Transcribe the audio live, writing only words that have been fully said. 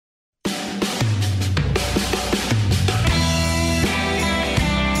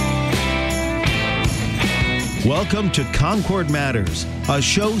Welcome to Concord Matters, a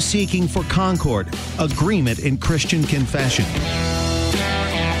show seeking for concord, agreement in Christian confession.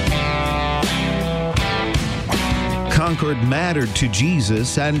 Concord mattered to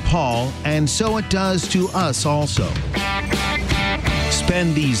Jesus and Paul, and so it does to us also.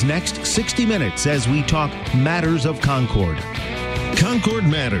 Spend these next 60 minutes as we talk matters of Concord. Concord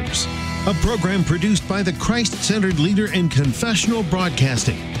Matters, a program produced by the Christ-centered leader in confessional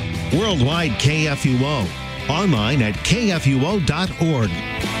broadcasting. Worldwide KFUO. Online at kfuo.org.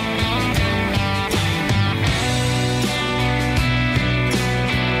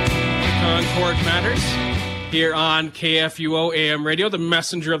 Concord Matters here on KFUO AM Radio, the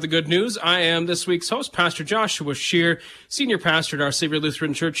messenger of the good news. I am this week's host, Pastor Joshua Scheer, Senior Pastor at Our Savior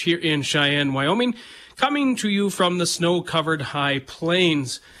Lutheran Church here in Cheyenne, Wyoming, coming to you from the snow-covered high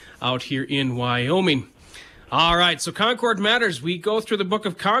plains out here in Wyoming. All right, so Concord Matters. We go through the book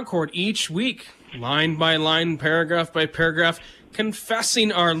of Concord each week, line by line, paragraph by paragraph, confessing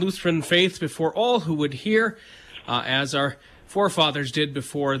our Lutheran faith before all who would hear, as our forefathers did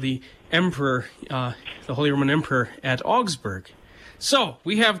before the emperor, the Holy Roman Emperor at Augsburg. So,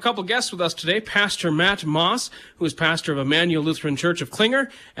 we have a couple guests with us today. Pastor Matt Moss, who is pastor of Emmanuel Lutheran Church of Klinger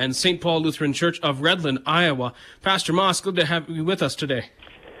and St. Paul Lutheran Church of Redland, Iowa. Pastor Moss, good to have you with us today.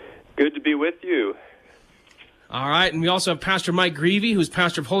 Good to be with you. All right, and we also have Pastor Mike Greevy, who's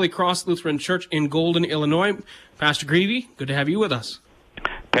pastor of Holy Cross Lutheran Church in Golden, Illinois. Pastor Greevy, good to have you with us.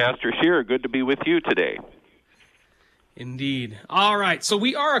 Pastor Scheer, good to be with you today. Indeed. All right, so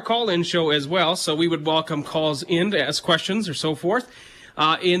we are a call-in show as well, so we would welcome calls in to ask questions or so forth.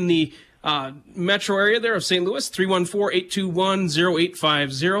 In the metro area there of St. Louis,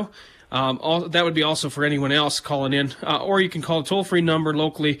 314-821-0850. That would be also for anyone else calling in. Or you can call a toll-free number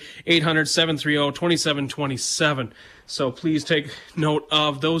locally, 800-730-2727. So please take note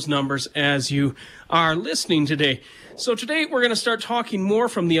of those numbers as you are listening today. So today we're going to start talking more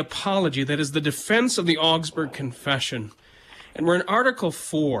from the Apology, that is the defense of the Augsburg Confession. And we're in Article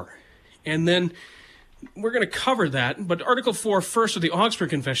 4. And then we're going to cover that. But Article 4 first of the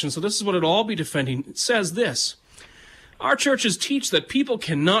Augsburg Confession, so this is what it'll all be defending. It says this: our churches teach that people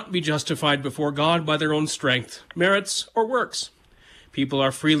cannot be justified before God by their own strength, merits, or works. People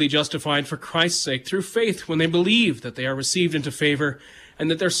are freely justified for Christ's sake through faith when they believe that they are received into favor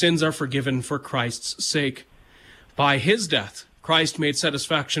and that their sins are forgiven for Christ's sake. By his death, Christ made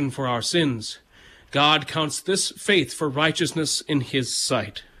satisfaction for our sins. God counts this faith for righteousness in his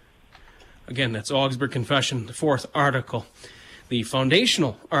sight. Again, that's Augsburg Confession, the fourth article. The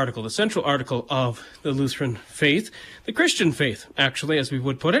foundational article, the central article of the Lutheran faith, the Christian faith, actually, as we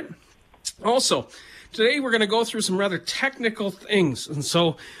would put it. Also, today we're going to go through some rather technical things. And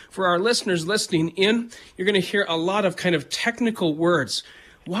so for our listeners listening in, you're going to hear a lot of kind of technical words.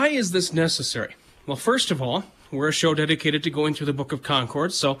 Why is this necessary? Well, first of all, we're a show dedicated to going through the Book of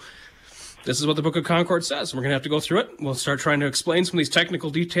Concord. So this is what the Book of Concord says. We're going to have to go through it. We'll start trying to explain some of these technical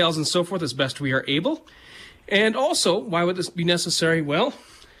details and so forth as best we are able. And also, why would this be necessary? Well,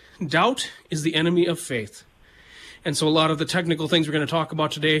 doubt is the enemy of faith. And so a lot of the technical things we're going to talk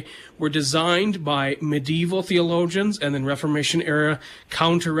about today were designed by medieval theologians and then Reformation-era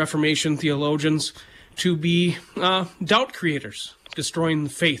counter-Reformation theologians to be doubt creators, destroying the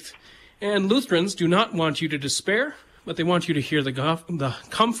faith. And Lutherans do not want you to despair, but they want you to hear the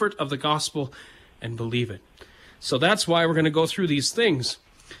comfort of the gospel and believe it. So that's why we're going to go through these things.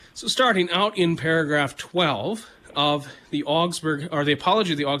 So starting out in paragraph 12 of the Augsburg, or the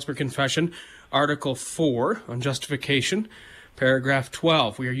Apology of the Augsburg Confession, Article 4 on justification, paragraph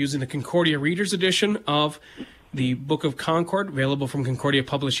 12. We are using the Concordia Reader's Edition of the Book of Concord, available from Concordia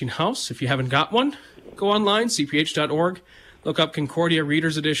Publishing House. If you haven't got one, go online, cph.org, look up Concordia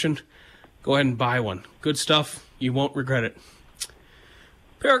Reader's Edition, go ahead and buy one. Good stuff, you won't regret it.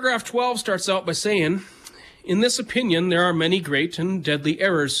 Paragraph 12 starts out by saying, in this opinion, there are many great and deadly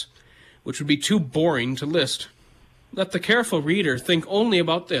errors, which would be too boring to list. Let the careful reader think only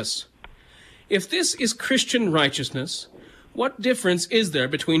about this. If this is Christian righteousness, what difference is there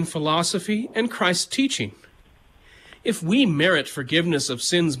between philosophy and Christ's teaching? If we merit forgiveness of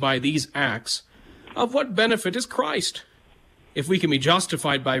sins by these acts, of what benefit is Christ? If we can be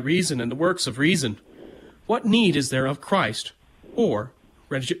justified by reason and the works of reason, what need is there of Christ or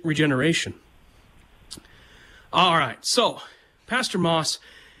regeneration? All right, so, Pastor Moss,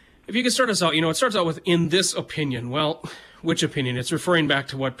 if you could start us out, it starts out with, in this opinion. Well, which opinion? It's referring back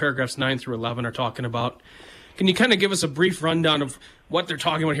to what paragraphs 9 through 11 are talking about. Can you kind of give us a brief rundown of what they're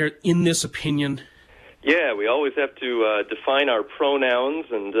talking about here, in this opinion? Yeah, we always have to define our pronouns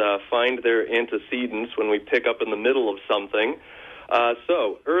and find their antecedents when we pick up in the middle of something.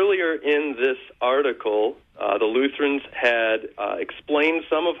 So earlier in this article, the Lutherans had explained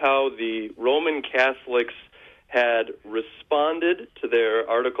some of how the Roman Catholics had responded to their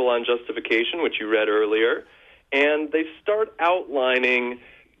article on justification, which you read earlier, and they start outlining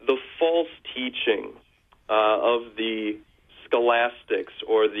the false teaching of the scholastics,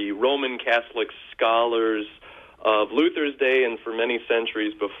 or the Roman Catholic scholars of Luther's day and for many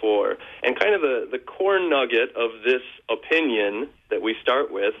centuries before. And kind of the core nugget of this opinion that we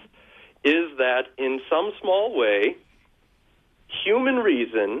start with is that in some small way, human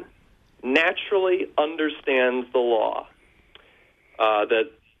reason naturally understands the law. That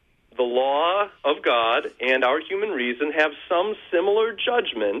the law of God and our human reason have some similar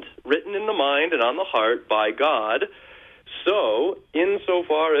judgment written in the mind and on the heart by God. So,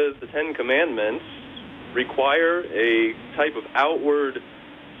 insofar as the Ten Commandments require a type of outward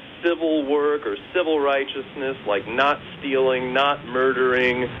civil work or civil righteousness, like not stealing, not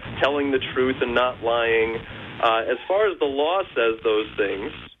murdering, telling the truth and not lying, as far as the law says those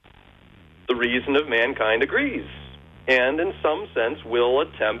things, the reason of mankind agrees, and in some sense will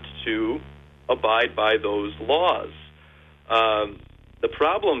attempt to abide by those laws. The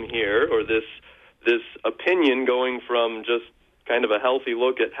problem here, or this opinion going from just kind of a healthy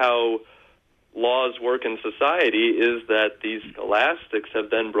look at how laws work in society, is that these scholastics have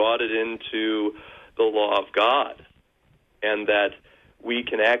then brought it into the law of God, and that we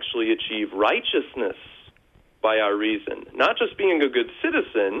can actually achieve righteousness by our reason. Not just being a good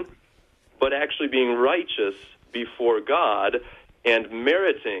citizen, but actually being righteous before God and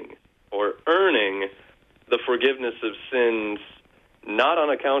meriting or earning the forgiveness of sins, not on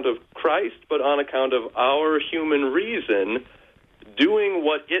account of Christ, but on account of our human reason doing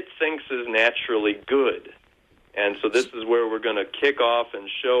what it thinks is naturally good. And so this is where we're going to kick off and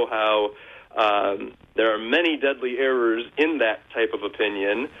show how there are many deadly errors in that type of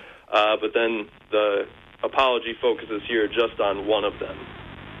opinion, but then the apology focuses here just on one of them.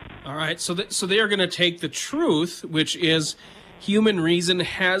 All right, so they are going to take the truth, which is human reason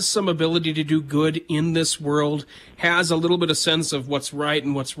has some ability to do good in this world, has a little bit of sense of what's right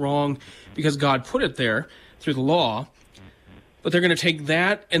and what's wrong, because God put it there through the law. But they're going to take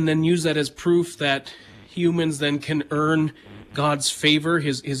that and then use that as proof that humans then can earn God's favor,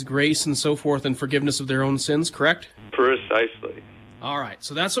 his grace and so forth, and forgiveness of their own sins, correct? Precisely. All right,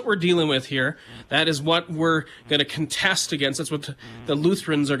 so that's what we're dealing with here. That is what we're going to contest against. That's what the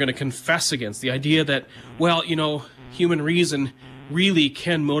Lutherans are going to confess against. The idea that, well, human reason really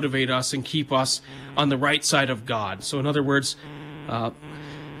can motivate us and keep us on the right side of God. So in other words,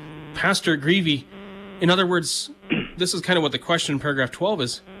 Pastor Greevy, in other words, this is kind of what the question in paragraph 12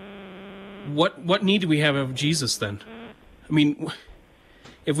 is. What need do we have of Jesus then? I mean,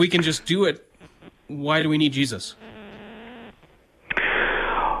 if we can just do it, why do we need Jesus?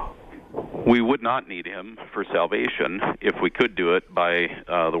 We would not need him for salvation if we could do it by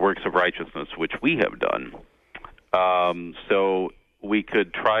the works of righteousness which we have done. So we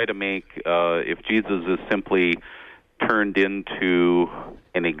could try to make, if Jesus is simply turned into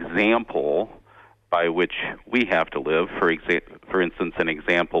an example by which we have to live, for instance, an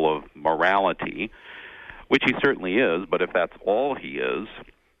example of morality, which he certainly is, but if that's all he is,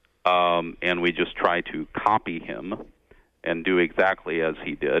 and we just try to copy him and do exactly as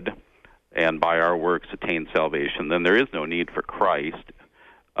he did, and by our works attain salvation, then there is no need for Christ.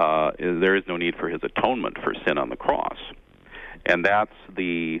 There is no need for his atonement for sin on the cross. And that's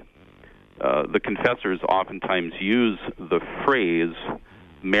the confessors oftentimes use the phrase,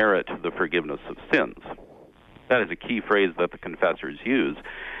 merit the forgiveness of sins. That is a key phrase that the confessors use.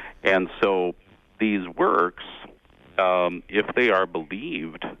 And so these works, if they are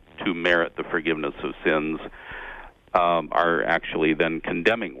believed to merit the forgiveness of sins, are actually then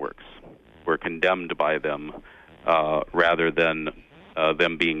condemning works. We're condemned by them rather than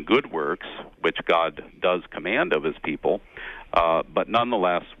them being good works, which God does command of his people, but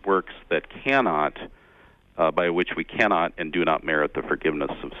nonetheless works that cannot, by which we cannot and do not merit the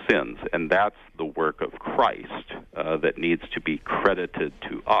forgiveness of sins. And that's the work of Christ that needs to be credited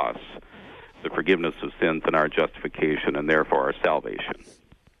to us, the forgiveness of sins and our justification and therefore our salvation.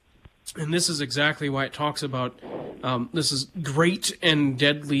 And this is exactly why it talks about this is great and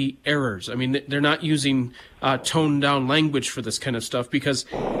deadly errors. I mean, they're not using toned-down language for this kind of stuff because,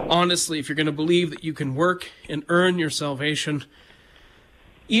 honestly, if you're going to believe that you can work and earn your salvation,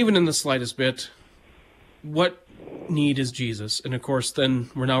 even in the slightest bit, what need is Jesus? And, of course, then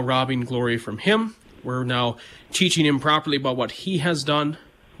we're now robbing glory from him. We're now teaching him properly about what he has done.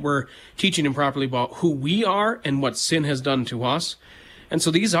 We're teaching him properly about who we are and what sin has done to us. And so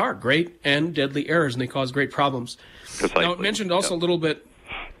these are great and deadly errors, and they cause great problems. Precisely. Now, it mentioned also a little bit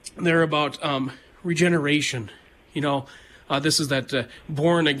there about regeneration. This is that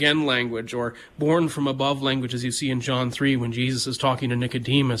born-again language, or born from above language, as you see in John 3 when Jesus is talking to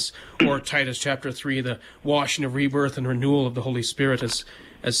Nicodemus, or Titus chapter 3, the washing of rebirth and renewal of the Holy Spirit,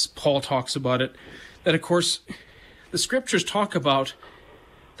 as Paul talks about it. That, of course, the Scriptures talk about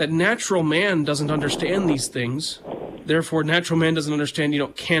that natural man doesn't understand these things. Therefore, natural man doesn't understand,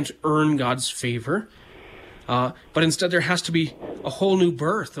 can't earn God's favor. But instead there has to be a whole new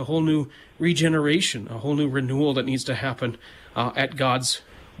birth, a whole new regeneration, a whole new renewal that needs to happen at God's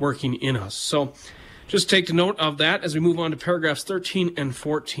working in us. So just take note of that as we move on to paragraphs 13 and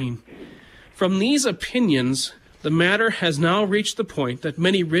 14. From these opinions, the matter has now reached the point that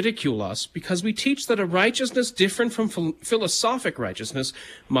many ridicule us because we teach that a righteousness different from philosophic righteousness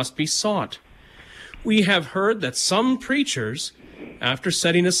must be sought. We have heard that some preachers, after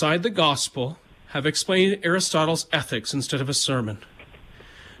setting aside the gospel, have explained Aristotle's ethics instead of a sermon.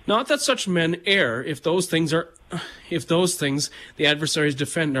 Not that such men err if those things the adversaries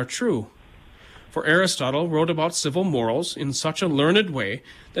defend are true. For Aristotle wrote about civil morals in such a learned way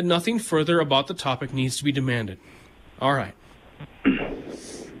that nothing further about the topic needs to be demanded. All right.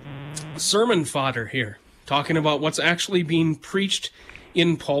 Sermon fodder here, talking about what's actually being preached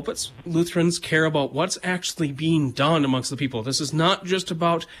in pulpits. Lutherans care about what's actually being done amongst the people. This is not just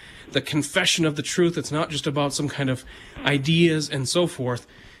about the confession of the truth. It's not just about some kind of ideas and so forth.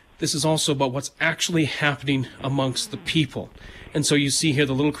 This is also about what's actually happening amongst the people. And so you see here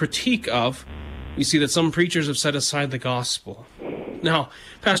the little critique of, we see that some preachers have set aside the gospel. Now,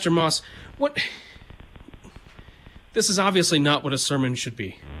 Pastor Moss, this is obviously not what a sermon should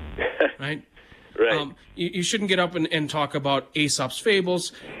be, right? Right. You shouldn't get up and talk about Aesop's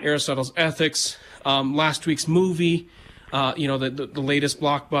fables, Aristotle's ethics, last week's movie, the latest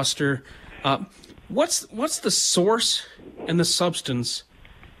blockbuster. What's the source and the substance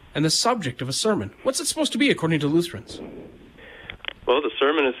and the subject of a sermon? What's it supposed to be according to Lutherans? Well, the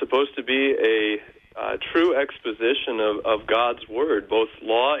sermon is supposed to be a true exposition of God's word, both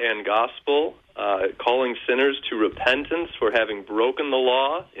law and gospel, calling sinners to repentance for having broken the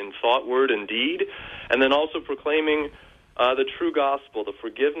law in thought, word, and deed, and then also proclaiming the true gospel, the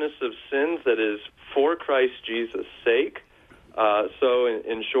forgiveness of sins that is for Christ Jesus' sake. So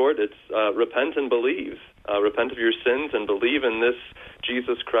in short, it's repent and believe. Repent of your sins and believe in this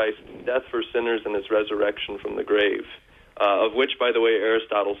Jesus Christ's death for sinners and his resurrection from the grave, of which, by the way,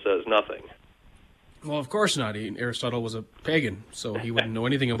 Aristotle says nothing. Well, of course not. Aristotle was a pagan, so he wouldn't know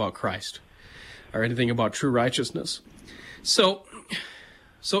anything about Christ or anything about true righteousness. So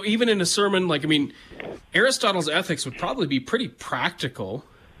even in a sermon, Aristotle's ethics would probably be pretty practical,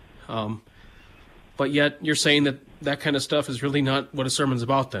 but yet you're saying that kind of stuff is really not what a sermon's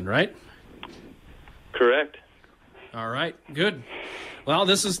about then, right? Correct. All right, good. Well,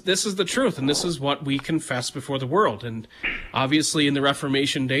 this is the truth, and this is what we confess before the world. And obviously in the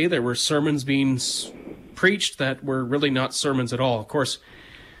Reformation day, there were sermons being preached that were really not sermons at all. Of course,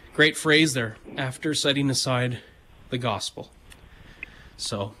 great phrase there, after setting aside the gospel.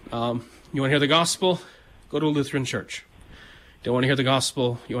 So, you want to hear the gospel? Go to a Lutheran church. Don't want to hear the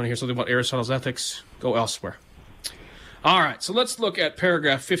gospel? You want to hear something about Aristotle's ethics? Go elsewhere. All right, so let's look at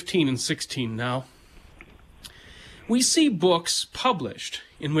paragraph 15 and 16 now. We see books published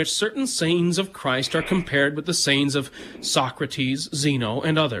in which certain sayings of Christ are compared with the sayings of Socrates, Zeno,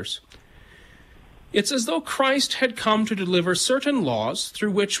 and others. It's as though Christ had come to deliver certain laws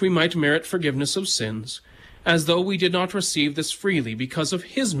through which we might merit forgiveness of sins, as though we did not receive this freely because of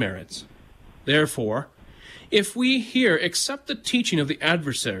his merits. Therefore, if we here accept the teaching of the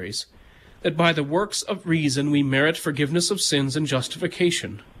adversaries, that by the works of reason we merit forgiveness of sins and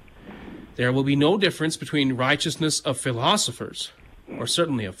justification, there will be no difference between righteousness of philosophers, or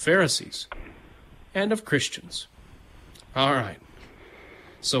certainly of Pharisees, and of Christians. All right.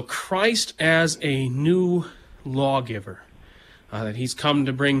 So Christ as a new lawgiver, that he's come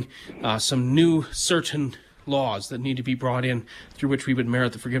to bring some new certain laws that need to be brought in through which we would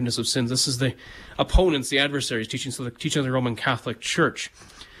merit the forgiveness of sins. This is the opponents, the adversaries, teaching of the Roman Catholic Church.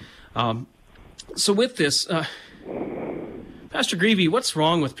 So with this, Pastor Greavy, what's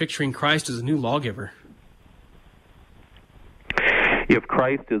wrong with picturing Christ as a new lawgiver? If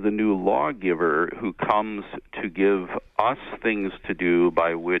Christ is a new lawgiver who comes to give us things to do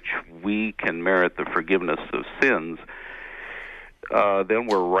by which we can merit the forgiveness of sins, then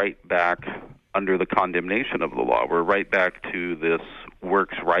we're right back under the condemnation of the law. We're right back to this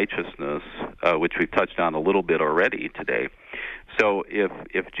works righteousness, which we've touched on a little bit already today. So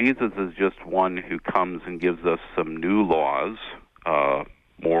if Jesus is just one who comes and gives us some new laws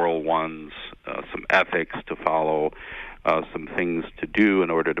moral ones, some ethics to follow, some things to do in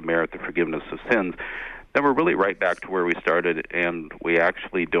order to merit the forgiveness of sins, then we're really right back to where we started, and we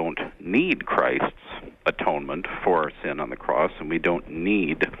actually don't need Christ's atonement for our sin on the cross, and we don't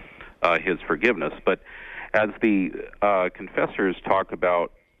need his forgiveness. But as the confessors talk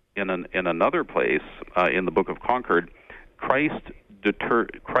about in another place in the Book of Concord, Christ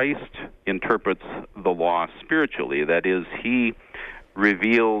interprets the law spiritually. That is, he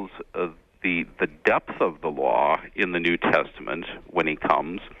reveals the depth of the law in the New Testament when he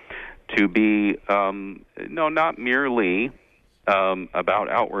comes to be not merely about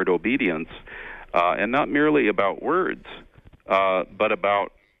outward obedience and not merely about words, but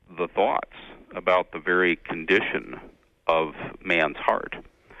about the thoughts, about the very condition of man's heart.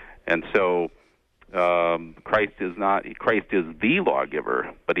 And so Christ is the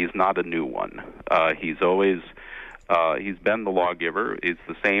lawgiver, but he's not a new one. He's been the lawgiver. He's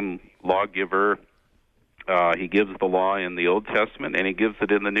the same lawgiver. He gives the law in the Old Testament, and he gives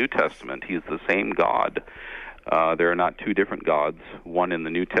it in the New Testament. He's the same God. There are not two different gods, one in the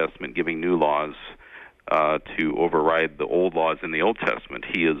New Testament giving new laws to override the old laws in the Old Testament.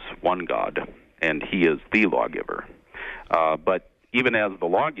 He is one God, and he is the lawgiver. But even as the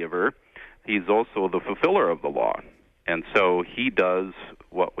lawgiver, he's also the fulfiller of the law. And so he does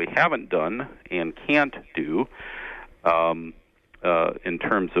what we haven't done and can't do in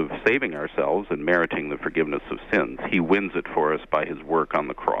terms of saving ourselves and meriting the forgiveness of sins. He wins it for us by his work on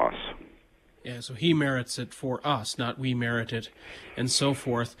the cross. Yeah, so he merits it for us, not we merit it, and so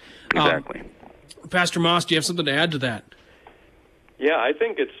forth. Exactly. Pastor Moss, do you have something to add to that? Yeah, I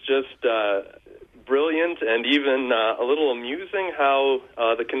think it's just brilliant and even a little amusing how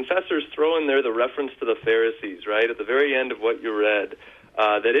the confessors throw in there the reference to the Pharisees, right, at the very end of what you read,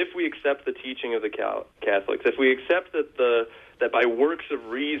 that if we accept the teaching of the Catholics, if we accept that by works of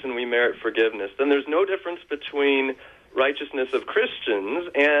reason we merit forgiveness, then there's no difference between righteousness of Christians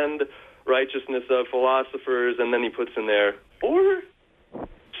and righteousness of philosophers, and then he puts in there, or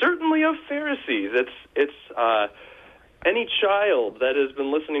certainly of Pharisees. It's any child that has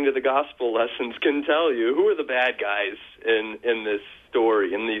been listening to the gospel lessons can tell you who are the bad guys in this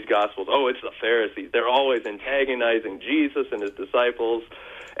story, in these gospels. Oh, it's the Pharisees. They're always antagonizing Jesus and his disciples.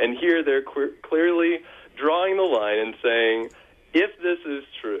 And here they're clearly drawing the line and saying, if this is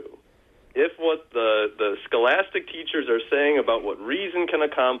true, if what the scholastic teachers are saying about what reason can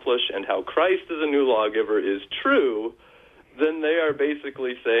accomplish and how Christ is a new lawgiver is true, then they are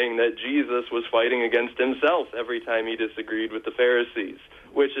basically saying that Jesus was fighting against himself every time he disagreed with the Pharisees,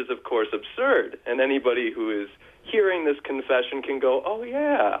 which is, of course, absurd. And anybody who is hearing this confession can go, oh,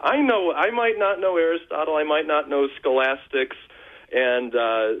 yeah, I know. I might not know Aristotle. I might not know scholastics and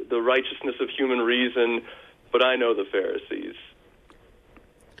the righteousness of human reason, but I know the Pharisees.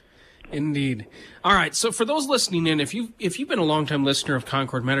 Indeed. All right, so for those listening in, if you've been a long-time listener of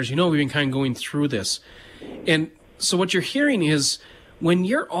Concord Matters, you know we've been kind of going through this. And so what you're hearing is when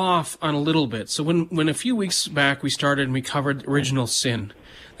you're off on a little bit, so when a few weeks back we started and we covered original sin,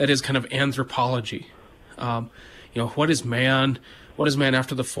 that is kind of anthropology. What is man? What is man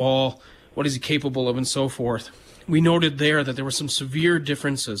after the fall? What is he capable of, and so forth. We noted there that there were some severe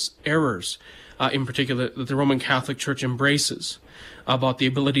differences, errors, in particular, that the Roman Catholic Church embraces about the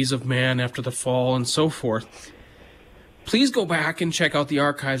abilities of man after the fall and so forth. Please go back and check out the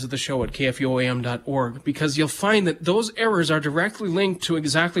archives of the show at kfuoam.org, because you'll find that those errors are directly linked to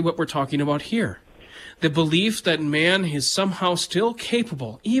exactly what we're talking about here. The belief that man is somehow still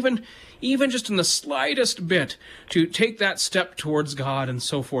capable, even just in the slightest bit, to take that step towards God and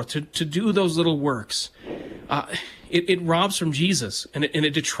so forth, to do those little works. It robs from Jesus, and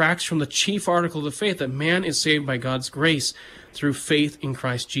it detracts from the chief article of the faith, that man is saved by God's grace through faith in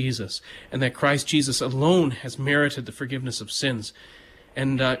Christ Jesus, and that Christ Jesus alone has merited the forgiveness of sins.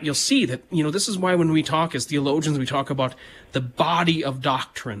 And you'll see that, this is why when we talk as theologians, we talk about the body of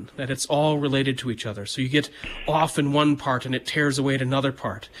doctrine, that it's all related to each other. So you get off in one part and it tears away at another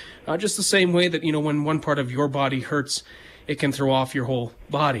part. Just the same way that, when one part of your body hurts, it can throw off your whole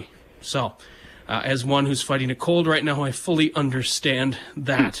body. So, as one who's fighting a cold right now, I fully understand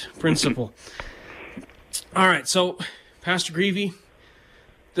that principle. All right, so, Pastor Greavy,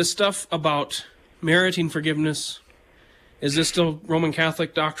 this stuff about meriting forgiveness, is this still Roman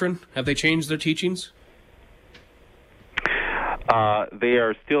Catholic doctrine? Have they changed their teachings? They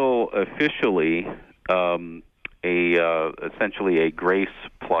are still officially essentially a grace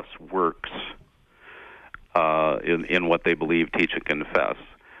plus works in what they believe, teach, and confess.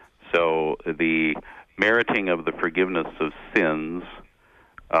 So the meriting of the forgiveness of sins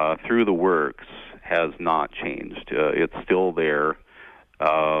through the works has not changed. It's still there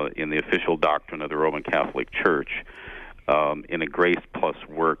in the official doctrine of the Roman Catholic Church in a grace plus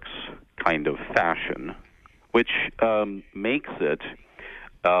works kind of fashion, which makes it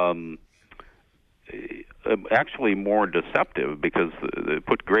actually more deceptive because they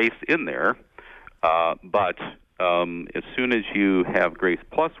put grace in there, but as soon as you have grace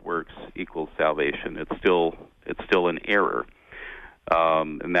plus works equals salvation, it's still an error,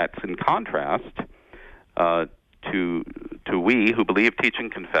 and that's in contrast to we who believe, teach,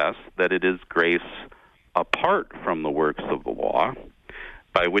 and confess that it is grace apart from the works of the law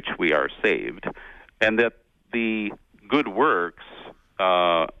by which we are saved, and that the good works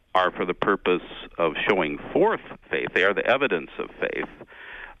are for the purpose of showing forth faith. They are the evidence of faith,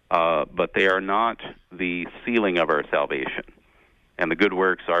 but they are not the sealing of our salvation. And the good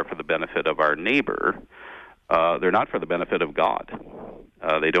works are for the benefit of our neighbor. They're not for the benefit of God.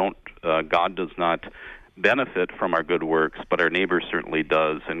 God does not benefit from our good works, but our neighbor certainly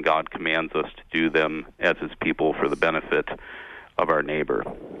does, and God commands us to do them as his people for the benefit of our neighbor.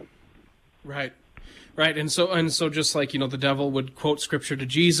 Right. And so just like, the devil would quote scripture to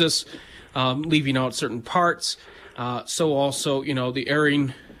Jesus, leaving out certain parts, so also, the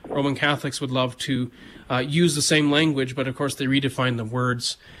erring Roman Catholics would love to use the same language, but of course they redefine the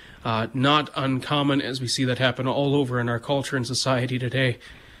words. Not uncommon, as we see that happen all over in our culture and society today,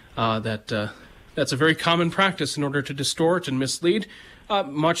 that's a very common practice in order to distort and mislead,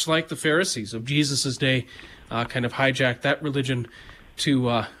 much like the Pharisees of Jesus' day kind of hijacked that religion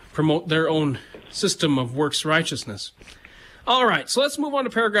to promote their own system of works righteousness. All right, so let's move on to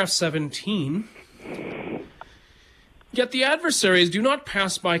paragraph 17. Yet the adversaries do not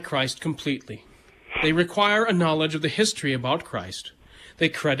pass by Christ completely. They require a knowledge of the history about Christ. They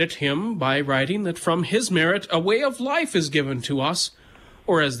credit him by writing that from his merit a way of life is given to us,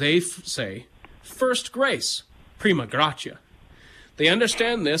 or as they say, first grace, prima gratia. They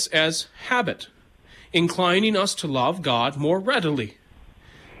understand this as habit, inclining us to love God more readily.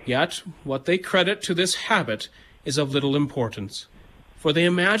 Yet what they credit to this habit is of little importance, for they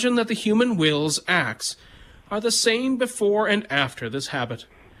imagine that the human will's acts are the same before and after this habit.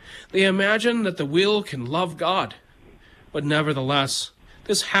 They imagine that the will can love God, but nevertheless,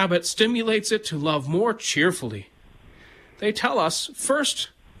 this habit stimulates it to love more cheerfully. They tell us, first,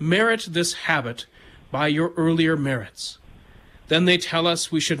 merit this habit by your earlier merits. Then they tell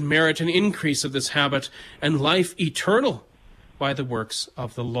us we should merit an increase of this habit and life eternal by the works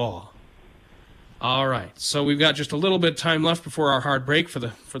of the law. All right, so we've got just a little bit of time left before our hard break for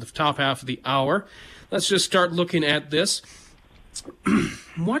the top half of the hour. Let's just start looking at this.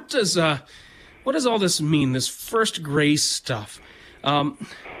 What does all this mean, this first grace stuff?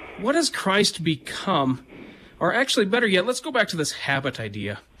 What has Christ become? Or actually, better yet, let's go back to this habit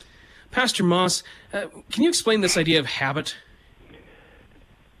idea. Pastor Moss, can you explain this idea of habit?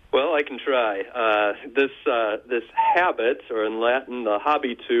 Well, I can try. This habit, or in Latin, the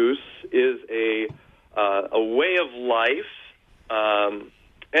habitus, is a way of life,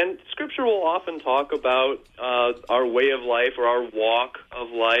 and Scripture will often talk about our way of life or our walk of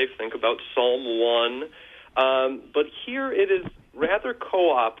life. Think about Psalm 1. But here it is rather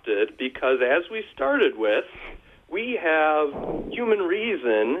co-opted because, as we started with, we have human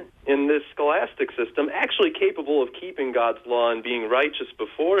reason in this scholastic system actually capable of keeping God's law and being righteous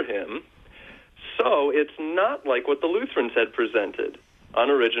before him. So it's not like what the Lutherans had presented,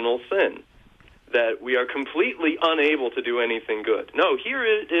 unoriginal sin, that we are completely unable to do anything good. No, here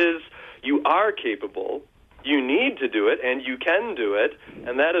it is, you are capable, you need to do it, and you can do it,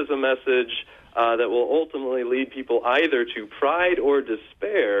 and that is a message that will ultimately lead people either to pride or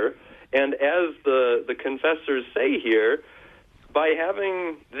despair. And as the confessors say here, by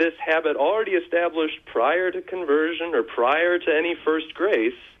having this habit already established prior to conversion or prior to any first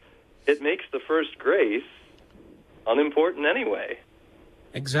grace, it makes the first grace unimportant anyway.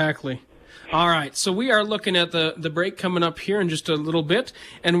 Exactly. All right, so we are looking at the break coming up here in just a little bit,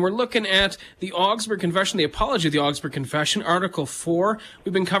 and we're looking at the Augsburg Confession, the Apology of the Augsburg Confession, Article 4.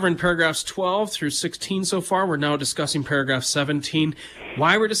 We've been covering paragraphs 12 through 16 so far. We're now discussing paragraph 17.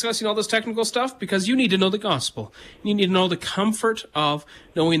 Why we're discussing all this technical stuff? Because you need to know the gospel. You need to know the comfort of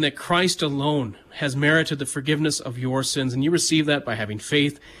knowing that Christ alone has merited the forgiveness of your sins, and you receive that by having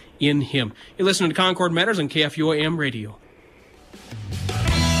faith in him. You're listening to Concord Matters on KFUO AM Radio.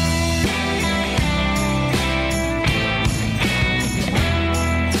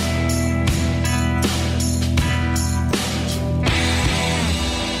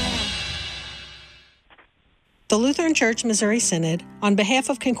 The Lutheran Church Missouri Synod, on behalf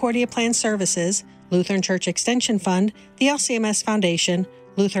of Concordia Plan Services, Lutheran Church Extension Fund, the LCMS Foundation,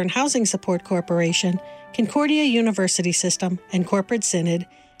 Lutheran Housing Support Corporation, Concordia University System, and Corporate Synod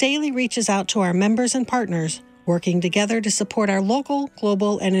daily reaches out to our members and partners, working together to support our local,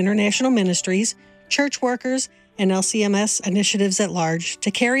 global, and international ministries, church workers, and LCMS initiatives at large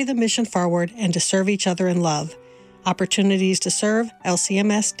to carry the mission forward and to serve each other in love. Opportunities to serve,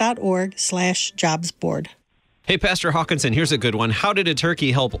 lcms.org/jobs board. Hey, Pastor Hawkinson, here's a good one. How did a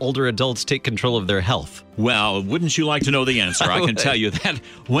turkey help older adults take control of their health? Well, wouldn't you like to know the answer? I can tell you that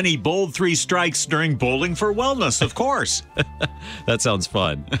when he bowled 3 strikes during Bowling for Wellness, of course. That sounds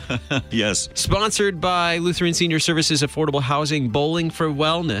fun. Yes. Sponsored by Lutheran Senior Services Affordable Housing, Bowling for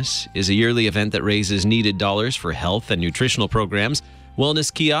Wellness is a yearly event that raises needed dollars for health and nutritional programs,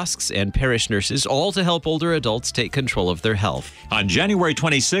 wellness kiosks, and parish nurses, all to help older adults take control of their health. On January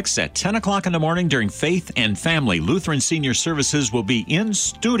 26th at 10 o'clock in the morning during Faith and Family, Lutheran Senior Services will be in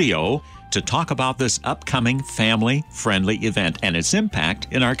studio to talk about this upcoming family-friendly event and its impact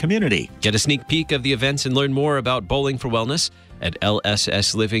in our community. Get a sneak peek of the events and learn more about Bowling for Wellness at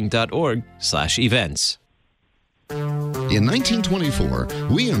lssliving.org/events. In 1924,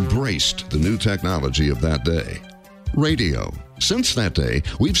 we embraced the new technology of that day. Radio. Since that day,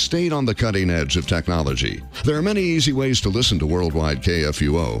 we've stayed on the cutting edge of technology. There are many easy ways to listen to Worldwide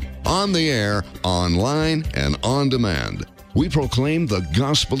KFUO. On the air, online, and on demand. We proclaim the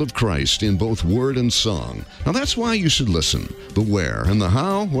gospel of Christ in both word and song. Now that's why you should listen. The where and the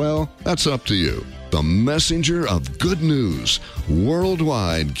how, well, that's up to you. The messenger of good news.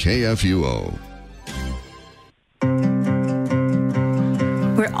 Worldwide KFUO.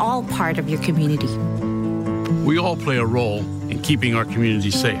 We're all part of your community. We all play a role in keeping our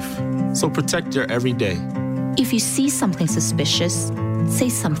community safe. So protect your every day. If you see something suspicious, say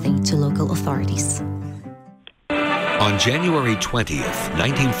something to local authorities. On January 20th,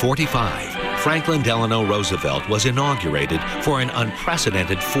 1945, Franklin Delano Roosevelt was inaugurated for an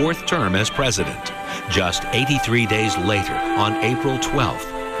unprecedented 4th term as president. Just 83 days later, on April 12th,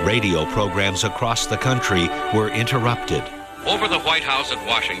 radio programs across the country were interrupted. Over the White House at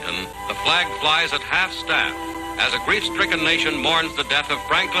Washington, the flag flies at half-staff as a grief-stricken nation mourns the death of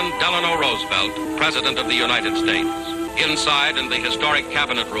Franklin Delano Roosevelt, President of the United States. Inside, in the historic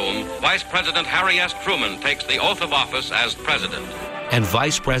Cabinet Room, Vice President Harry S. Truman takes the oath of office as President. And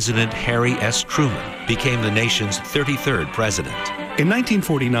Vice President Harry S. Truman became the nation's 33rd president. In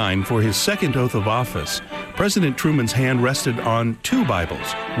 1949, for his second oath of office, President Truman's hand rested on 2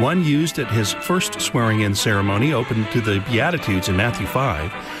 Bibles, one used at his first swearing-in ceremony, open to the Beatitudes in Matthew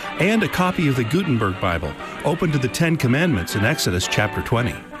 5, and a copy of the Gutenberg Bible, open to the 10 Commandments in Exodus chapter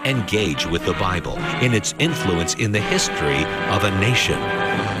 20. Engage with the Bible in its influence in the history of a nation.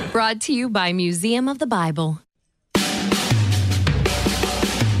 Brought to you by Museum of the Bible.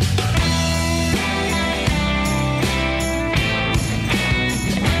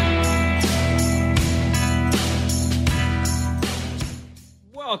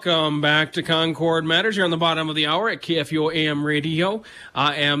 Welcome back to Concord Matters. You're on the bottom of the hour at KFUO AM Radio.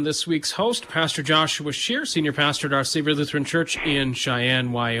 I am this week's host, Pastor Joshua Scheer, Senior Pastor at Our Savior Lutheran Church in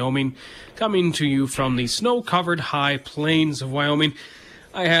Cheyenne, Wyoming, coming to you from the snow-covered high plains of Wyoming.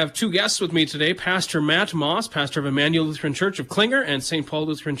 I have 2 guests with me today, Pastor Matt Moss, pastor of Emmanuel Lutheran Church of Klinger and St. Paul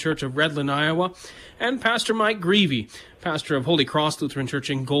Lutheran Church of Redland, Iowa, and Pastor Mike Greevy, pastor of Holy Cross Lutheran Church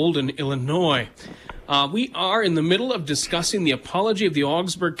in Golden, Illinois. We are in the middle of discussing the Apology of the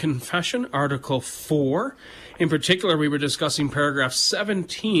Augsburg Confession, Article 4. In particular, we were discussing paragraph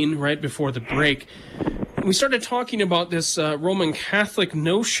 17 right before the break. We started talking about this Roman Catholic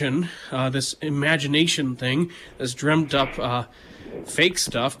notion, this imagination thing, this dreamt up fake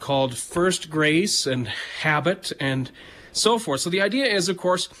stuff called first grace and habit and so forth. So the idea is, of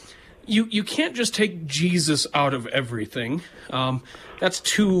course, you can't just take Jesus out of everything. That's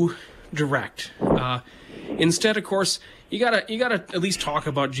too direct. Instead, of course, you gotta at least talk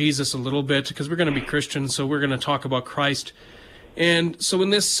about Jesus a little bit, because we're going to be Christians, so we're going to talk about Christ. And so in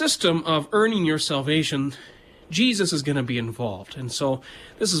this system of earning your salvation, Jesus is going to be involved. And so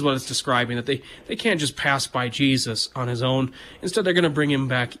this is what it's describing, that they can't just pass by Jesus on his own. Instead, they're going to bring him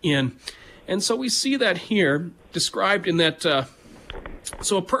back in. And so we see that here described in that,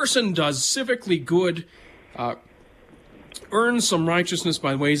 so a person does civically good, earns some righteousness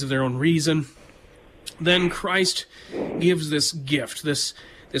by ways of their own reason. Then Christ gives this gift, this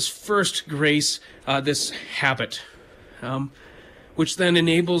first grace, this habit, which then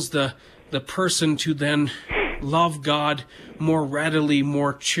enables the person to then love God more readily,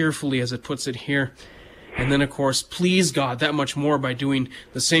 more cheerfully, as it puts it here. And then, of course, please God that much more by doing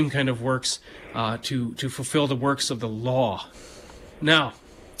the same kind of works to fulfill the works of the law. Now,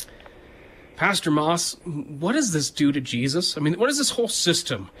 Pastor Moss, what does this do to Jesus? I mean, what is this whole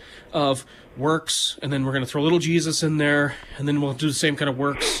system of works, and then we're going to throw little Jesus in there, and then we'll do the same kind of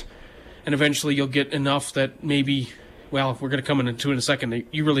works, and eventually you'll get enough that maybe, well, we're going to come into in a second,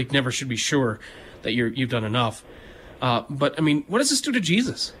 that you really never should be sure that you've done enough. But, I mean, what does this do to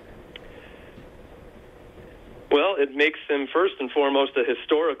Jesus? Well, it makes him, first and foremost, a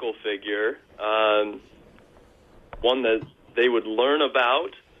historical figure, one that they would learn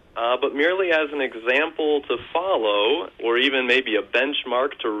about, but merely as an example to follow, or even maybe a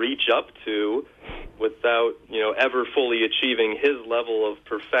benchmark to reach up to, without, ever fully achieving his level of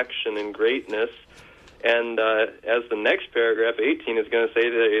perfection and greatness. And as the next paragraph, 18, is going to say,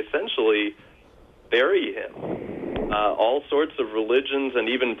 they essentially bury him. All sorts of religions and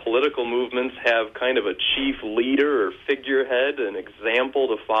even political movements have kind of a chief leader or figurehead, an example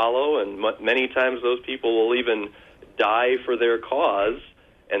to follow, and many times those people will even die for their cause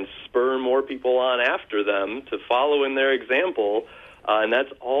and spur more people on after them to follow in their example. And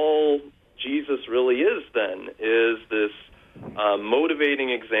that's all Jesus really is then, is this motivating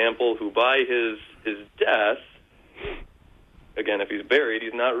example who by his death, again, if he's buried,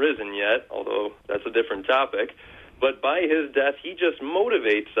 he's not risen yet, although that's a different topic, but by his death, he just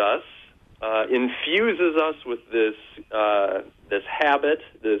motivates us, infuses us with this habit,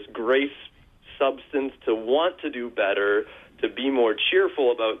 this grace substance to want to do better, to be more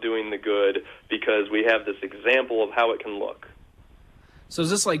cheerful about doing the good, because we have this example of how it can look. So is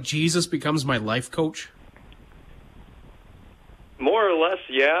this like Jesus becomes my life coach? More or less,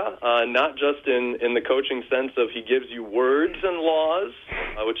 yeah. Not just in the coaching sense of he gives you words and laws,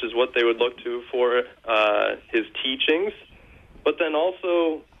 which is what they would look to for his teachings, but then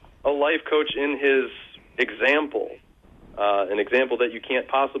also a life coach in his example, an example that you can't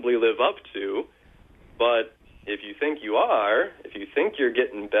possibly live up to, but if you think you are, if you think you're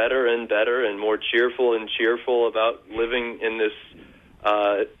getting better and better and more cheerful and cheerful about living in this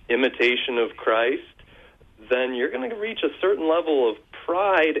imitation of Christ, then you're going to reach a certain level of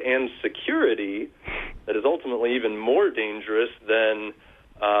pride and security that is ultimately even more dangerous than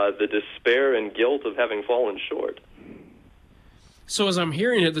the despair and guilt of having fallen short. So as I'm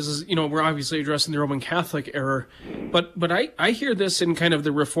hearing it, this is, we're obviously addressing the Roman Catholic error, but I hear this in kind of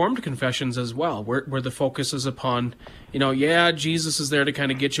the Reformed confessions as well, where the focus is upon, Jesus is there to kind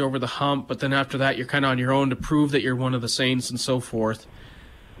of get you over the hump, but then after that you're kind of on your own to prove that you're one of the saints and so forth.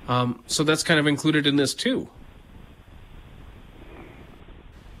 So that's kind of included in this too.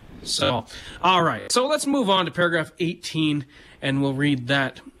 So, all right. So let's move on to paragraph 18, and we'll read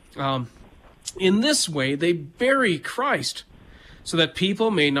that. In this way, they bury Christ, so that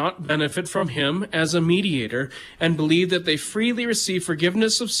people may not benefit from him as a mediator, and believe that they freely receive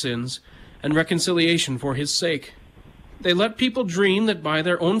forgiveness of sins and reconciliation for his sake. They let people dream that by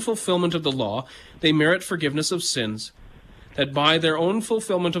their own fulfillment of the law, they merit forgiveness of sins, that by their own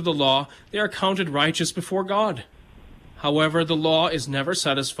fulfillment of the law, they are counted righteous before God. However, the law is never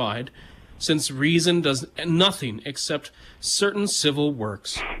satisfied, since reason does nothing except certain civil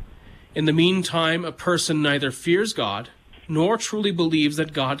works. In the meantime, a person neither fears God, nor truly believes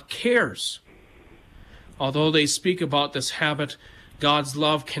that God cares. Although they speak about this habit, God's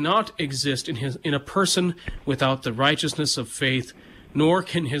love cannot exist in a person without the righteousness of faith, nor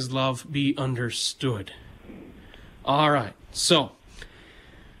can his love be understood. All right, so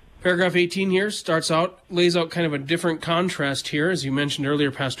paragraph 18 here lays out kind of a different contrast here, as you mentioned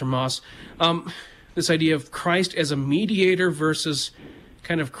earlier, Pastor Moss. This idea of Christ as a mediator versus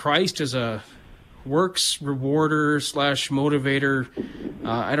kind of Christ as a works rewarder / motivator.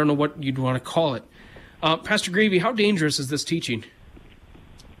 I don't know what you'd want to call it. Pastor Greavy, how dangerous is this teaching?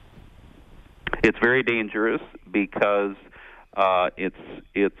 It's very dangerous because it's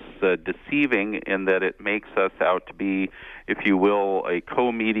deceiving in that it makes us out to be, if you will, a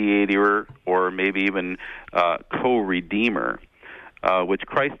co-mediator or maybe even co-redeemer, which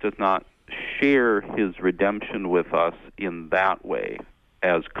Christ does not share his redemption with us in that way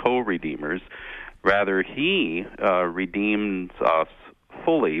as co-redeemers. Rather, he redeems us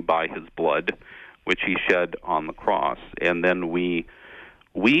fully by his blood, which he shed on the cross, and then we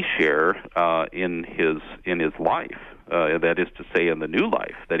share in his life. That is to say, in the new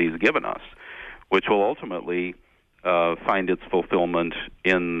life that he's given us, which will ultimately find its fulfillment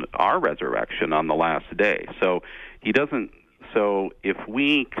in our resurrection on the last day. So he doesn't. So if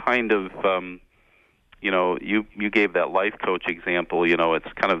we kind of you gave that life coach example.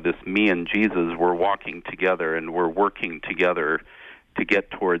 It's kind of this me and Jesus. We're walking together and we're working together to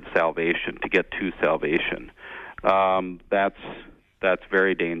get towards salvation, to get to salvation. That's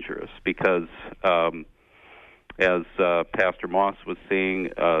very dangerous because, as Pastor Moss was saying,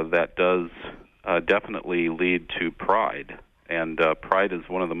 that does definitely lead to pride. And pride is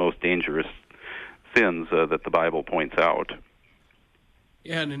one of the most dangerous sins that the Bible points out.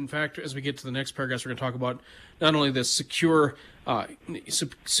 Yeah, and in fact, as we get to the next paragraph, we're going to talk about not only this secure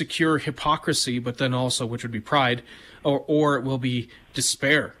hypocrisy, but then also, which would be pride, or it will be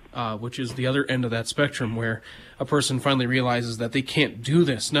despair, which is the other end of that spectrum, where a person finally realizes that they can't do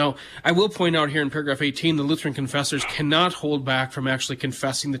this. Now, I will point out here in paragraph 18, the Lutheran confessors cannot hold back from actually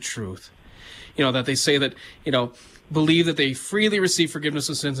confessing the truth. That they say that, believe that they freely receive forgiveness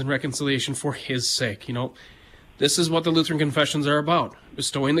of sins and reconciliation for his sake. This is what the Lutheran confessions are about,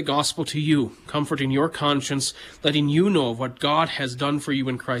 bestowing the gospel to you, comforting your conscience, letting you know of what God has done for you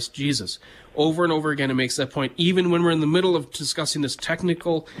in Christ Jesus. Over and over again, it makes that point. Even when we're in the middle of discussing this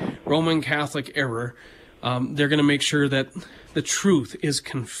technical Roman Catholic error, they're going to make sure that the truth is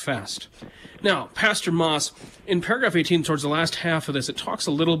confessed. Now, Pastor Moss, in paragraph 18, towards the last half of this, it talks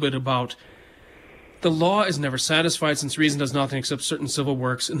a little bit about the law is never satisfied, since reason does nothing except certain civil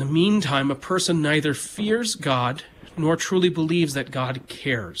works. In the meantime, a person neither fears God nor truly believes that God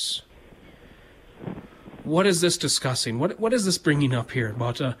cares. What is this discussing? What is this bringing up here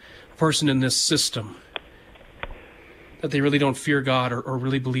about a person in this system? That they really don't fear God or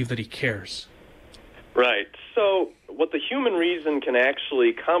really believe that he cares. Right. So what the human reason can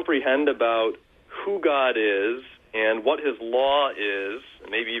actually comprehend about who God is and what his law is,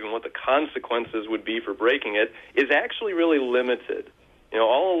 and maybe even what the consequences would be for breaking it, is actually really limited.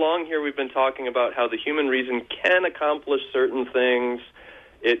 All along here we've been talking about how the human reason can accomplish certain things.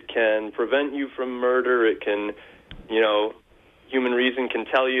 It can prevent you from murder. It can, human reason can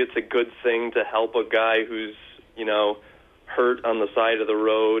tell you it's a good thing to help a guy who's, hurt on the side of the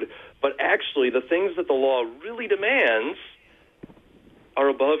road. But actually, the things that the law really demands are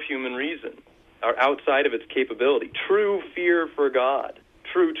above human reason, are outside of its capability. True fear for God,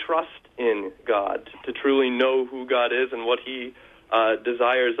 true trust in God, to truly know who God is and what he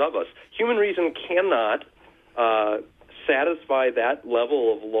desires of us. Human reason cannot satisfy that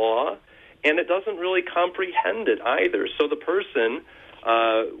level of law, and it doesn't really comprehend it either. So the person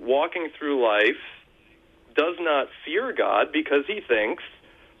walking through life does not fear God because he thinks,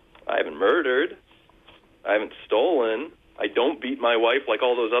 I haven't murdered, I haven't stolen, I don't beat my wife like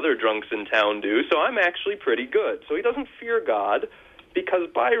all those other drunks in town do, so I'm actually pretty good. So he doesn't fear God because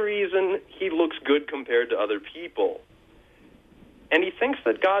by reason he looks good compared to other people. And he thinks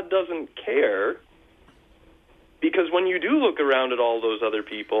that God doesn't care because when you do look around at all those other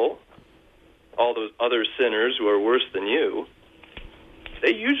people, all those other sinners who are worse than you,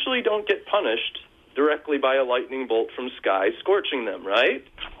 they usually don't get punished directly by a lightning bolt from sky scorching them, right?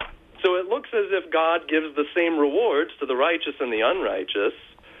 So it looks as if God gives the same rewards to the righteous and the unrighteous,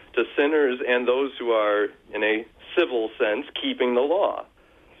 to sinners and those who are, in a civil sense, keeping the law.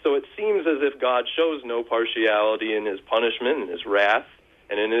 So it seems as if God shows no partiality in his punishment, in his wrath,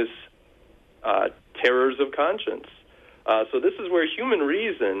 and in his terrors of conscience. So this is where human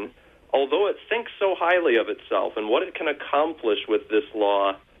reason, although it thinks so highly of itself and what it can accomplish with this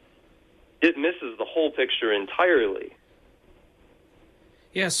law, it misses the whole picture entirely.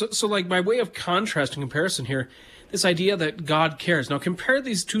 Yeah, so like by way of contrast and comparison here, this idea that God cares. Now compare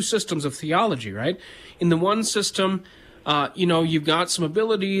these two systems of theology, right? In the one system, you've got some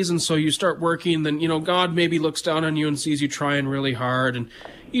abilities, and so you start working, then, God maybe looks down on you and sees you trying really hard, and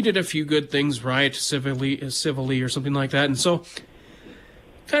you did a few good things right, civilly or something like that, and so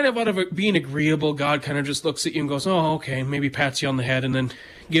kind of out of being agreeable, God kind of just looks at you and goes, oh, okay, maybe pats you on the head and then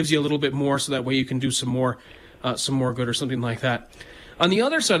gives you a little bit more so that way you can do some more good or something like that. On the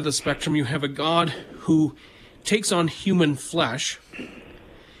other side of the spectrum, you have a God who takes on human flesh,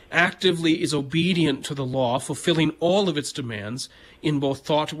 actively is obedient to the law, fulfilling all of its demands in both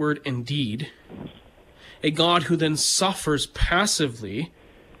thought, word, and deed. A God who then suffers passively.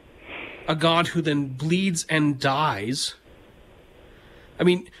 A God who then bleeds and dies. I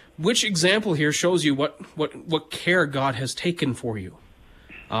mean, which example here shows you what care God has taken for you?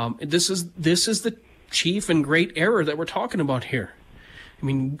 This is the chief and great error that we're talking about here. I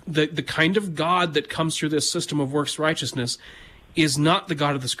mean, the kind of God that comes through this system of works righteousness is not the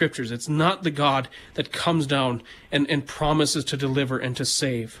God of the Scriptures. It's not the God that comes down and promises to deliver and to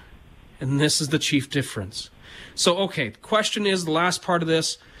save. And this is the chief difference. So, okay, the question is, the last part of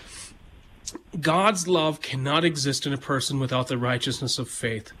this, God's love cannot exist in a person without the righteousness of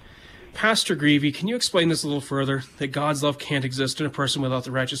faith. Pastor Greavy, can you explain this a little further, that God's love can't exist in a person without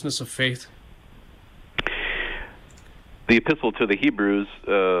the righteousness of faith? The epistle to the Hebrews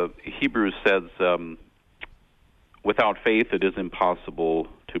says, without faith it is impossible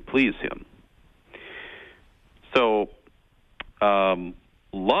to please him. So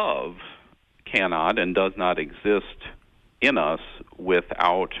love cannot and does not exist in us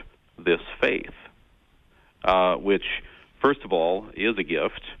without this faith, which, first of all, is a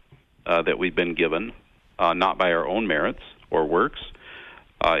gift that we've been given, not by our own merits or works.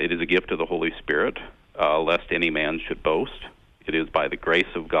 It is a gift of the Holy Spirit, lest any man should boast. It is by the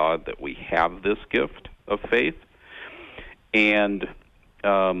grace of God that we have this gift of faith. And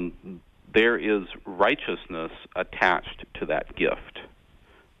there is righteousness attached to that gift.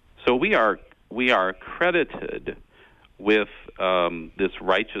 So we are credited with this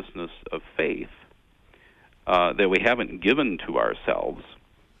righteousness of faith that we haven't given to ourselves,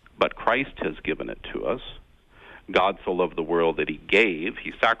 but Christ has given it to us. God so loved the world that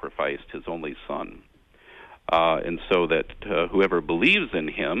he sacrificed his only Son. And so that whoever believes in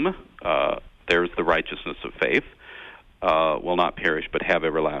him, there's the righteousness of faith, will not perish but have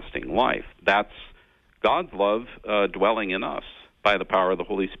everlasting life. That's God's love dwelling in us by the power of the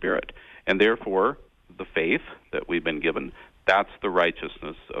Holy Spirit. And therefore, the faith that we've been given, that's the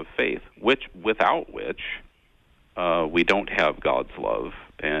righteousness of faith, without which we don't have God's love,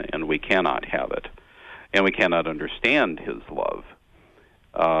 and we cannot have it. And we cannot understand his love.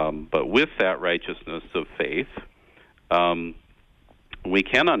 But with that righteousness of faith, we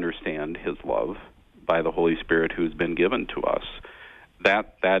can understand his love by the Holy Spirit who's been given to us.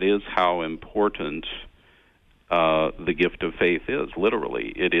 That is how important the gift of faith is,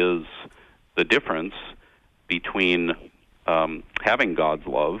 literally. It is the difference between having God's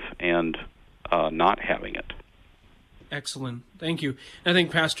love and not having it. Excellent. Thank you. And I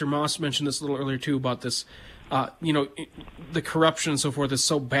think Pastor Moss mentioned this a little earlier, too, about this, the corruption and so forth is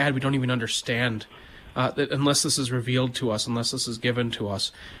so bad we don't even understand that unless this is revealed to us, unless this is given to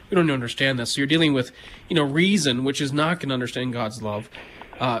us, we don't understand this. So you're dealing with, reason, which is not going to understand God's love.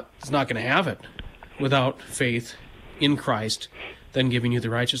 It's not going to have it without faith in Christ, then giving you the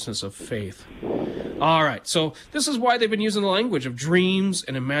righteousness of faith. All right, so this is why they've been using the language of dreams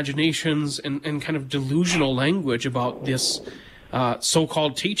and imaginations and kind of delusional language about this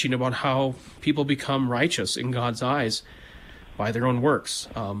so-called teaching about how people become righteous in God's eyes by their own works.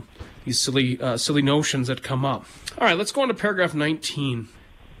 These silly notions that come up. All right, let's go on to paragraph 19.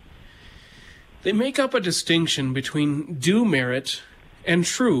 They make up a distinction between due merit and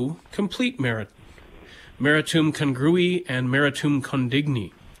true, complete merit. Meritum congrui and meritum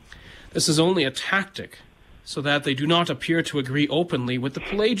condigni. This is only a tactic, so that they do not appear to agree openly with the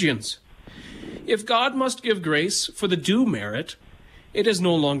Pelagians. If God must give grace for the due merit, it is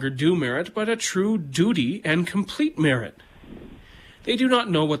no longer due merit, but a true duty and complete merit. They do not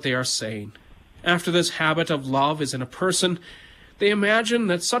know what they are saying. After this habit of love is in a person, they imagine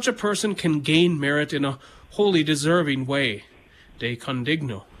that such a person can gain merit in a wholly deserving way, de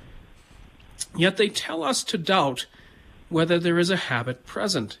condigno. Yet they tell us to doubt whether there is a habit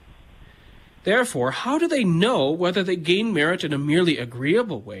present. Therefore, how do they know whether they gain merit in a merely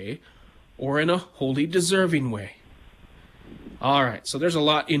agreeable way or in a wholly deserving way? All right, so there's a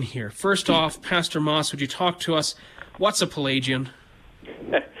lot in here. First off, Pastor Moss, would you talk to us? What's a Pelagian?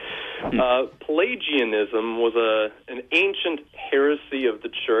 Pelagianism was an ancient heresy of the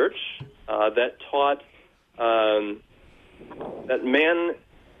church that taught that man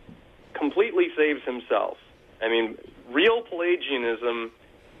completely saves himself. I mean, real Pelagianism,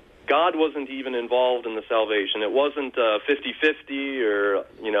 God wasn't even involved in the salvation. It wasn't 50-50 or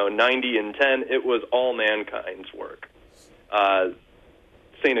 90-10. It was all mankind's work.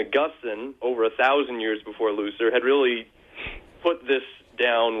 St. Augustine, over 1,000 years before Luther, had really put this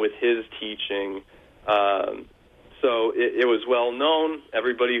down with his teaching. So it was well known.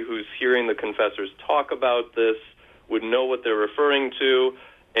 Everybody who's hearing the confessors talk about this would know what they're referring to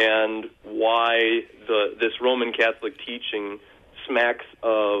and why this Roman Catholic teaching smacks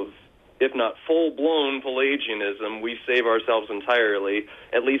of, if not full-blown Pelagianism, we save ourselves entirely,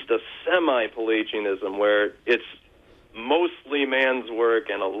 at least a semi-Pelagianism where it's mostly man's work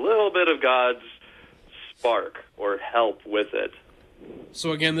and a little bit of God's spark or help with it.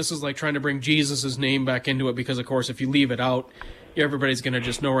 So again, this is like trying to bring Jesus' name back into it because, of course, if you leave it out, everybody's going to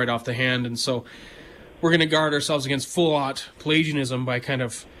just know right off the hand. And so we're going to guard ourselves against full-out Pelagianism by kind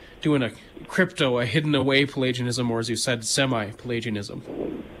of doing a hidden away Pelagianism, or as you said,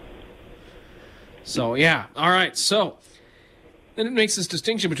 semi-Pelagianism. So, yeah. All right. So then it makes this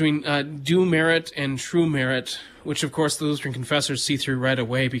distinction between due merit and true merit, which, of course, the Lutheran confessors see through right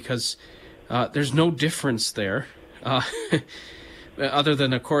away because there's no difference there. Other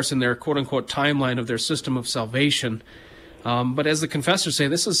than, of course, in their quote-unquote timeline of their system of salvation. But as the confessors say,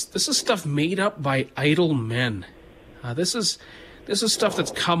 this is stuff made up by idle men. This is stuff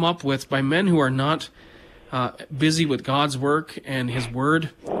that's come up with by men who are not busy with God's work and His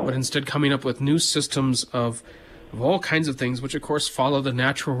Word, but instead coming up with new systems of all kinds of things, which of course follow the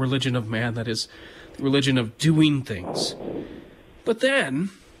natural religion of man, that is, the religion of doing things. But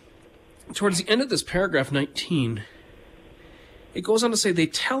then, towards the end of this paragraph 19, it goes on to say they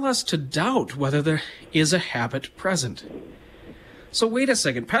tell us to doubt whether there is a habit present. So wait a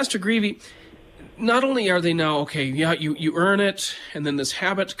second, Pastor Greavy, not only are they now, okay, yeah, you earn it, and then this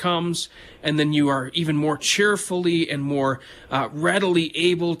habit comes, and then you are even more cheerfully and more readily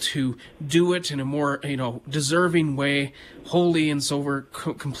able to do it in a more, deserving way, holy and so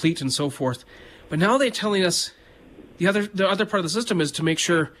complete and so forth. But now they're telling us the other part of the system is to make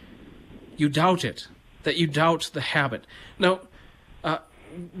sure you doubt it, that you doubt the habit. Now,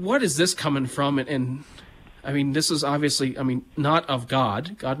 what is this coming from? And I mean, this is obviously, not of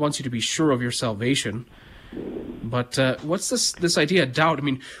God. God wants you to be sure of your salvation. But what's this idea of doubt? I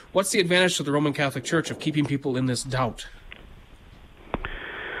mean, what's the advantage to the Roman Catholic Church of keeping people in this doubt?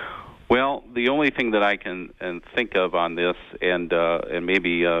 Well, the only thing that I can think of on this, and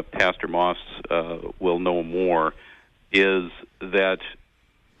maybe Pastor Moss will know more, is that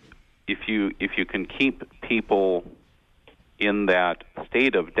if you can keep people in that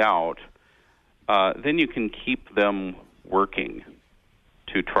state of doubt, then you can keep them working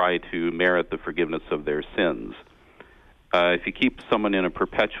to try to merit the forgiveness of their sins. If you keep someone in a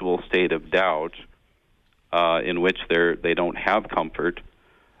perpetual state of doubt, in which they don't have comfort,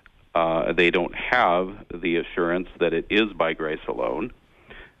 they don't have the assurance that it is by grace alone,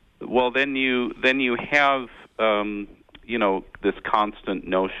 well, then you have this constant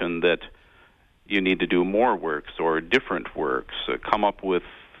notion that you need to do more works or different works, come up with,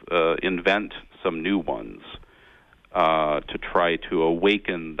 invent some new ones to try to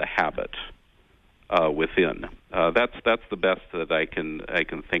awaken the habit within. That's the best that I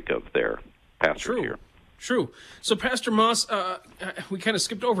can think of there, Pastor. True. So, Pastor Moss, we kind of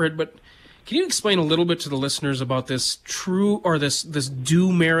skipped over it, but can you explain a little bit to the listeners about this this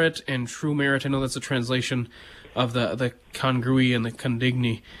due merit and true merit? I know that's a translation of the congrui and the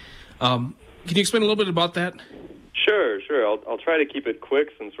condigni. Can you explain a little bit about that? Sure. I'll try to keep it quick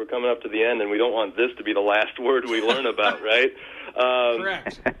since we're coming up to the end, and we don't want this to be the last word we learn about, right?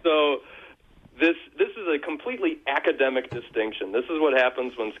 Correct. So this is a completely academic distinction. This is what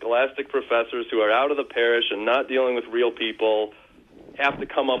happens when scholastic professors who are out of the parish and not dealing with real people have to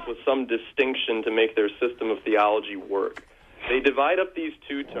come up with some distinction to make their system of theology work. They divide up these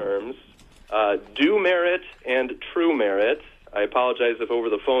two terms, due merit and true merit. I apologize if over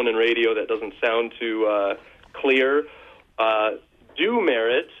the phone and radio that doesn't sound too clear. Due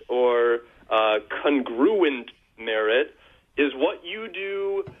merit or congruent merit is what you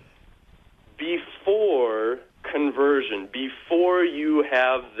do before conversion, before you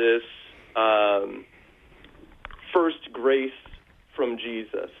have this first grace from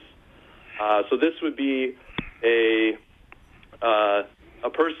Jesus. So this would be a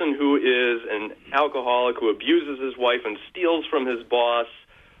person who is an alcoholic who abuses his wife and steals from his boss,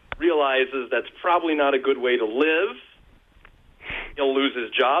 realizes that's probably not a good way to live. He'll lose his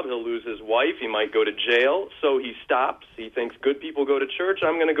job, he'll lose his wife, he might go to jail, so he stops. He thinks good people go to church,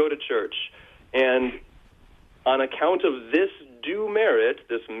 I'm going to go to church. And on account of this due merit,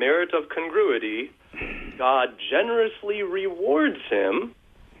 this merit of congruity, God generously rewards him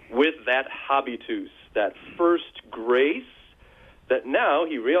with that habitus, that first grace, that now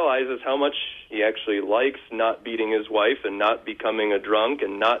he realizes how much he actually likes not beating his wife and not becoming a drunk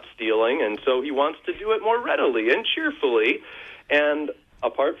and not stealing, and so he wants to do it more readily and cheerfully. And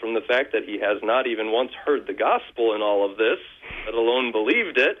apart from the fact that he has not even once heard the gospel in all of this, let alone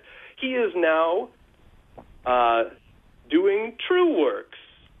believed it, he is now doing true works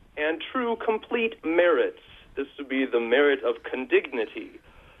and true complete merits. This would be the merit of condignity,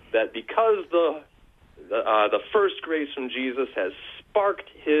 that because the first grace from Jesus has sparked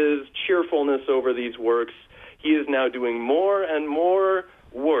his cheerfulness over these works, he is now doing more and more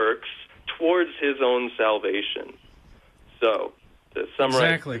works towards his own salvation. So, to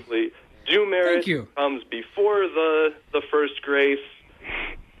summarize quickly, due merit comes before the first grace,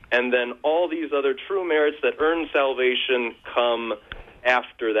 and then all these other true merits that earn salvation come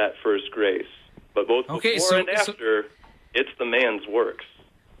after that first grace. But both before and after, it's the man's works.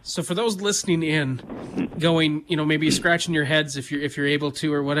 So for those listening in, going, maybe scratching your heads if you're able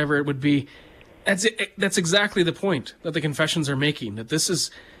to, or whatever it would be, that's exactly the point that the confessions are making. That this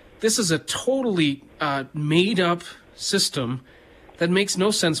is a totally made up system that makes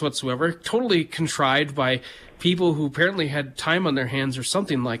no sense whatsoever, totally contrived by people who apparently had time on their hands or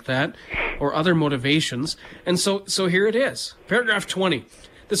something like that, or other motivations. And so here it is, paragraph 20.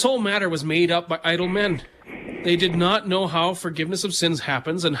 This whole matter was made up by idle men They did not know how forgiveness of sins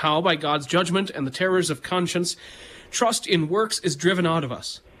happens and how, by God's judgment and the terrors of conscience, trust in works is driven out of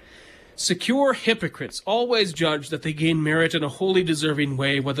us. Secure hypocrites always judge that they gain merit in a wholly deserving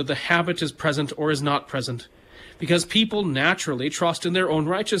way, whether the habit is present or is not present, because people naturally trust in their own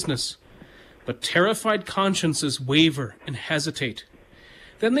righteousness. But terrified consciences waver and hesitate.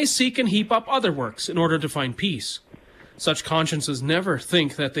 Then they seek and heap up other works in order to find peace. Such consciences never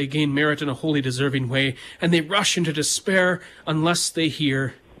think that they gain merit in a wholly deserving way, and they rush into despair unless they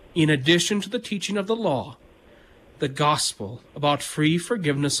hear, in addition to the teaching of the law, the gospel about free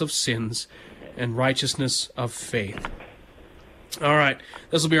forgiveness of sins and righteousness of faith. All right,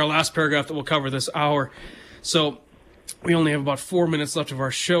 this will be our last paragraph that we'll cover this hour. So we only have about 4 minutes left of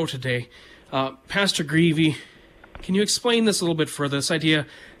our show today. Pastor Greevy, can you explain this a little bit further? This idea,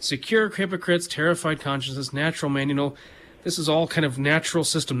 secure hypocrites, terrified consciences, natural man, this is all kind of natural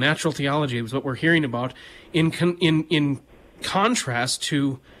system, natural theology is what we're hearing about, in contrast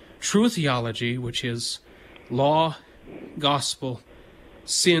to true theology, which is law, gospel,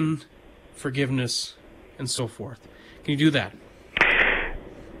 sin, forgiveness, and so forth. Can you do that?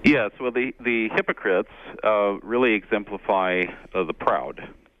 Yes, well, the hypocrites really exemplify the proud.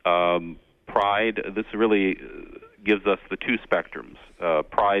 Pride, this really gives us the two spectrums,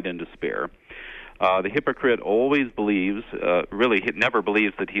 pride and despair. The hypocrite always believes, he never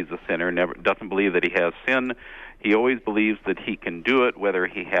believes that he's a sinner, doesn't believe that he has sin. He always believes that he can do it, whether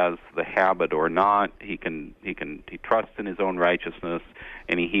he has the habit or not. He trusts in his own righteousness,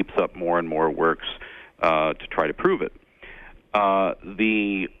 and he heaps up more and more works to try to prove it.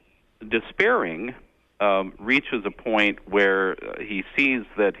 The despairing reaches a point where he sees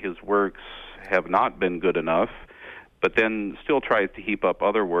that his works have not been good enough, but then still tries to heap up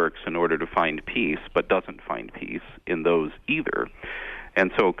other works in order to find peace, but doesn't find peace in those either,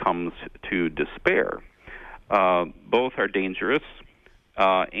 and so comes to despair. Both are dangerous,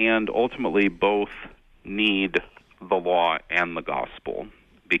 and ultimately both need the law and the gospel,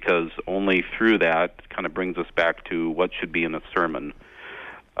 because only through that kind of brings us back to what should be in a sermon.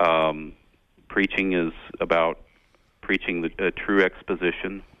 Preaching is about preaching the true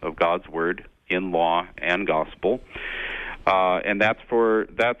exposition of God's word in law and gospel, and that's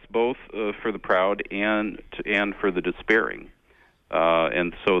both for the proud and for the despairing,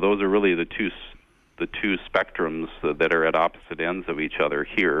 and so those are really the two spectrums that are at opposite ends of each other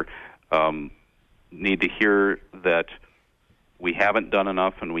here. Need to hear that we haven't done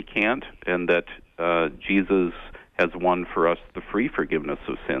enough and we can't, and that Jesus has won for us the free forgiveness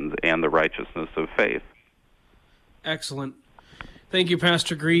of sins and the righteousness of faith. Excellent. Thank you,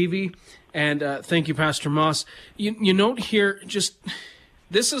 Pastor Greevy, and thank you, Pastor Moss. You note here,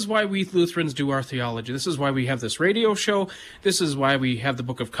 this is why we Lutherans do our theology. This is why we have this radio show. This is why we have the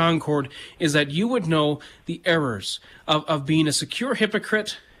Book of Concord, is that you would know the errors of being a secure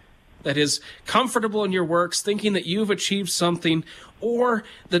hypocrite that is comfortable in your works, thinking that you've achieved something, or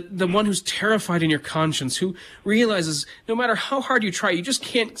the one who's terrified in your conscience, who realizes no matter how hard you try, you just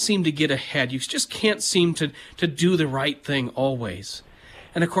can't seem to get ahead. You just can't seem to do the right thing always.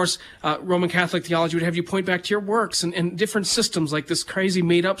 And of course, Roman Catholic theology would have you point back to your works and different systems like this crazy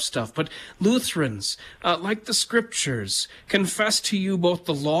made-up stuff. But Lutherans, like the Scriptures, confess to you both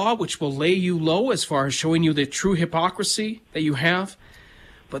the law, which will lay you low as far as showing you the true hypocrisy that you have,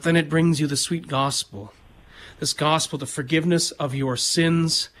 but then it brings you the sweet gospel. This gospel, the forgiveness of your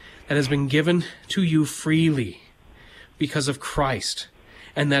sins that has been given to you freely because of Christ,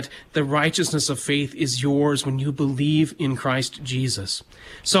 and that the righteousness of faith is yours when you believe in Christ Jesus.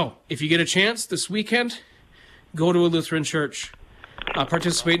 So, if you get a chance this weekend, go to a Lutheran church,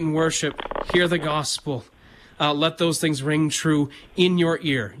 participate in worship, hear the gospel, let those things ring true in your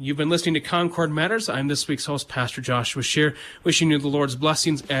ear. You've been listening to Concord Matters. I'm this week's host, Pastor Joshua Scheer, wishing you the Lord's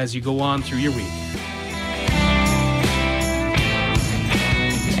blessings as you go on through your week.